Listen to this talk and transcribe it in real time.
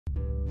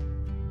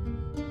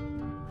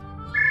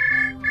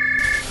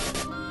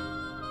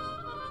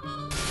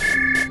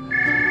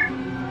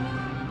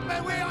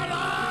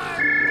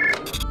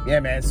Yeah,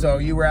 man, so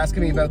you were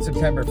asking me about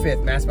September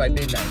 5th, Mass by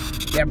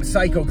Midnight. Yeah, but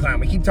Psycho Clown,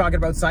 we keep talking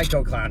about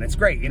Psycho Clown. It's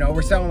great, you know,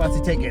 we're selling lots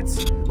of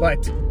tickets.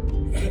 But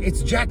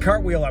it's Jack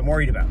Cartwheel I'm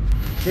worried about.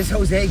 This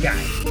Jose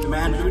guy.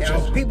 Demand Lucha. You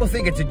know, people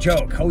think it's a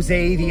joke.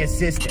 Jose the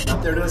assistant.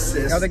 Out there to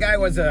assist. Now, the guy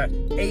was a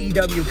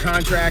AEW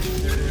contract.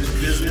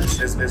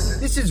 Business.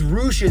 This is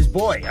Rush's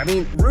boy. I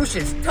mean, Rush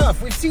is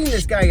tough. We've seen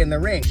this guy in the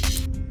ring.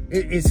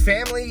 His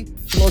family,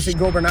 Los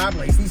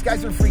Ingobernables, these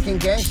guys are freaking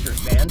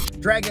gangsters, man.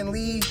 Dragon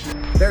Lee,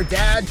 their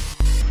dad,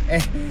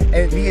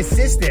 and the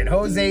assistant,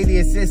 Jose the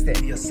assistant.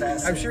 The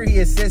assassin. I'm sure he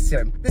assists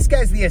him. This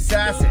guy's the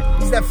assassin.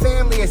 He's the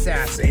family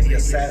assassin. The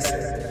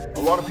assassin. A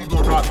lot of people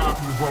are not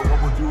happy with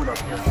what we're doing up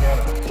here in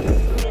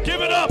Canada.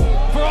 Give it up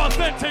for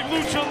authentic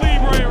Lucha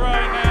Libre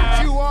right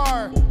now. You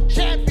are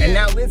champion. And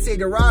now Lince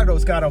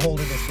Dorado's got a hold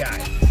of this guy.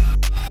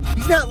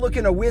 He's not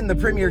looking to win the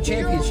Premier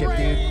Championship,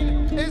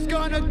 dude. Is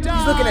gonna die.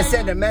 He's looking to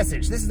send a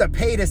message. This is a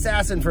paid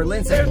assassin for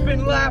Lince. There's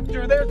been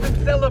laughter, there's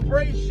been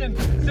celebration.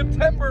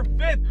 September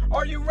 5th,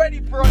 are you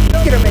ready for another?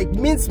 He's gonna make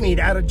mincemeat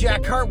out of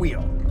Jack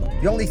Cartwheel.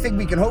 The only thing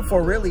we can hope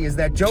for really is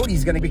that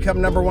Jody's gonna become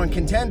 #1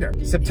 contender.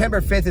 September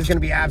 5th is gonna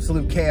be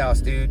absolute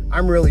chaos, dude.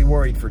 I'm really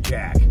worried for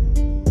Jack.